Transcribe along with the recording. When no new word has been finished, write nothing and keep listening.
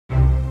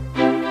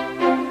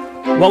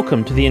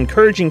Welcome to the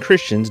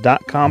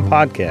EncouragingChristians.com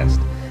podcast.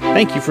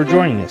 Thank you for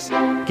joining us.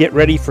 Get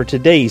ready for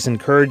today's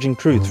encouraging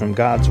truth from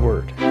God's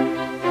Word.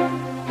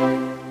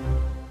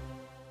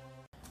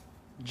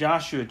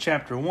 Joshua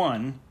chapter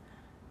 1,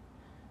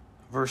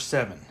 verse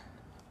 7.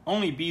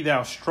 Only be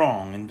thou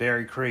strong and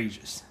very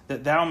courageous,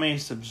 that thou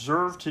mayest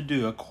observe to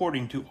do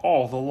according to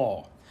all the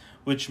law,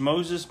 which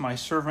Moses my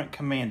servant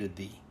commanded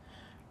thee.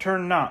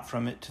 Turn not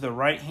from it to the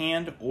right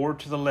hand or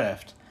to the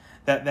left,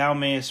 that thou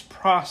mayest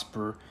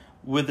prosper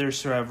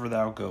whithersoever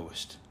thou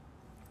goest.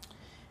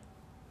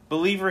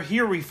 Believer,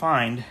 here we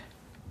find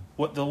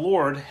what the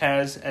Lord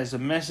has as a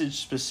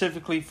message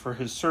specifically for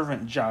his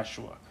servant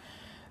Joshua,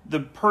 the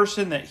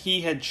person that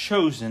he had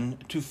chosen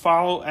to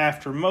follow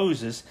after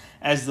Moses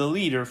as the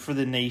leader for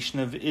the nation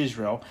of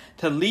Israel,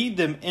 to lead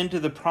them into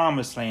the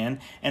promised land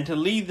and to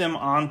lead them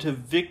on to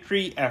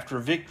victory after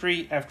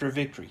victory after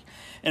victory.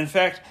 In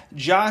fact,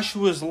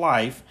 Joshua's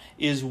life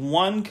is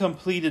one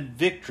completed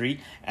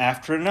victory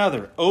after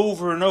another,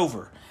 over and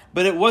over.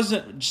 But it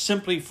wasn't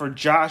simply for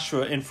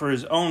Joshua and for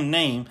his own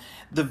name.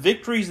 The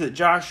victories that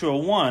Joshua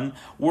won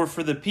were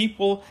for the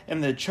people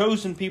and the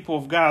chosen people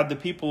of God, the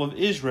people of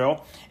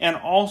Israel, and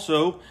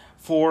also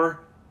for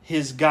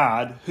his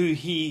God, who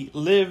he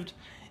lived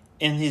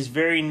in his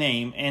very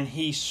name, and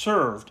he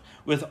served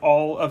with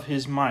all of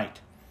his might.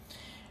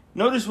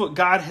 Notice what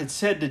God had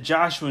said to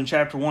Joshua in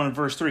chapter 1 and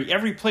verse 3.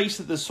 Every place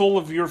that the sole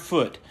of your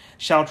foot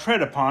shall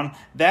tread upon,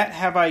 that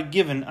have I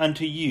given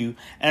unto you,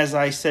 as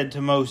I said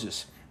to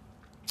Moses.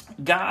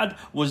 God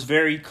was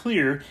very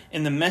clear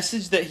in the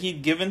message that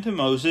he'd given to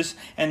Moses,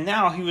 and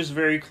now he was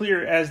very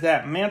clear as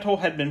that mantle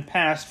had been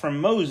passed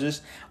from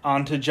Moses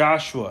onto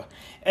Joshua.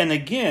 And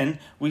again,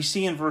 we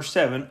see in verse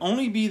 7,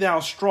 only be thou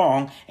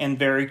strong and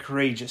very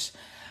courageous.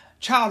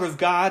 Child of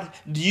God,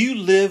 do you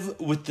live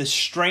with the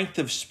strength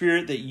of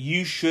spirit that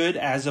you should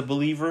as a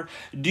believer?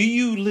 Do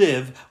you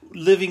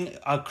living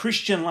a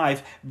Christian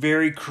life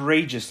very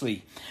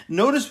courageously?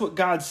 Notice what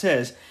God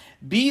says.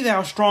 Be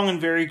thou strong and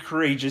very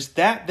courageous,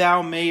 that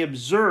thou may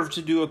observe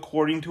to do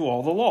according to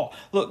all the law.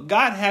 Look,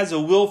 God has a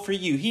will for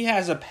you. He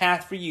has a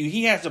path for you.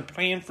 He has a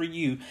plan for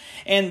you.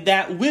 And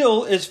that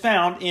will is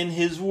found in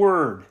His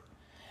Word.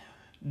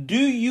 Do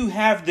you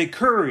have the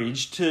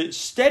courage to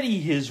study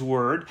His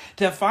Word,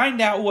 to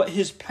find out what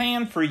His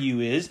plan for you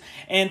is,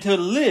 and to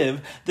live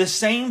the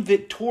same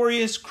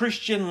victorious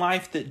Christian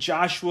life that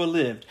Joshua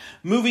lived,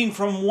 moving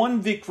from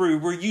one victory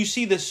where you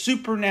see the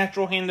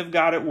supernatural hand of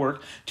God at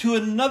work to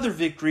another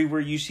victory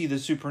where you see the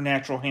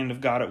supernatural hand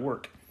of God at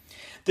work?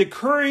 The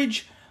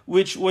courage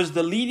which was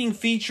the leading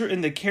feature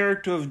in the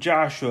character of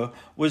Joshua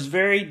was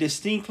very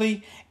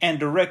distinctly and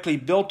directly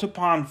built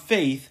upon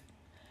faith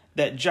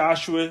that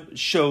Joshua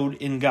showed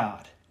in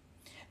God.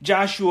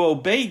 Joshua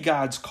obeyed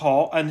God's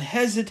call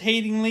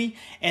unhesitatingly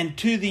and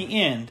to the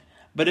end,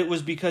 but it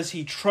was because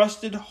he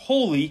trusted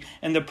wholly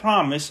in the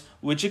promise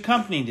which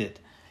accompanied it.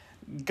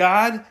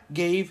 God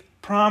gave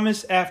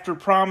promise after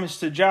promise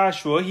to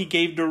Joshua. He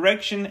gave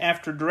direction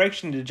after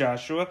direction to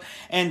Joshua,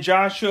 and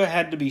Joshua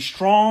had to be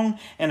strong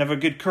and of a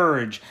good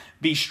courage.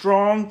 Be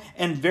strong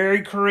and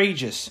very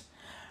courageous.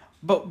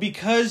 But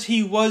because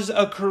he was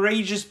a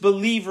courageous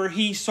believer,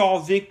 he saw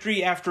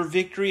victory after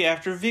victory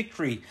after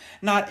victory.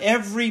 Not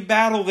every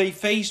battle they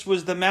faced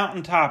was the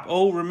mountaintop.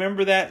 Oh,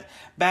 remember that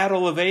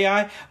battle of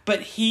Ai?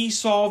 But he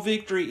saw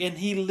victory and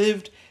he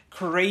lived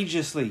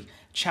courageously.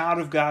 Child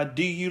of God,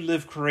 do you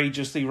live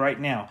courageously right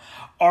now?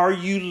 Are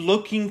you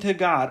looking to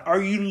God?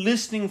 Are you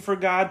listening for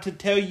God to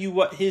tell you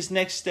what His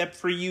next step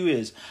for you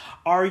is?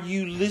 Are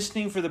you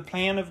listening for the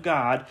plan of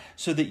God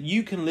so that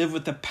you can live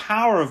with the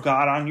power of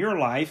God on your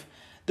life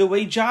the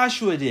way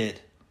Joshua did?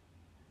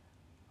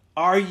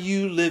 Are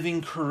you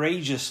living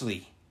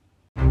courageously?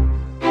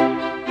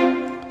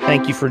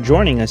 Thank you for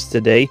joining us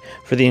today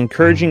for the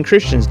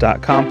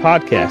EncouragingChristians.com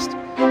podcast.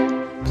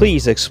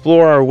 Please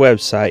explore our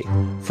website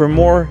for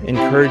more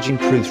encouraging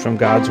truths from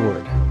God's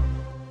Word.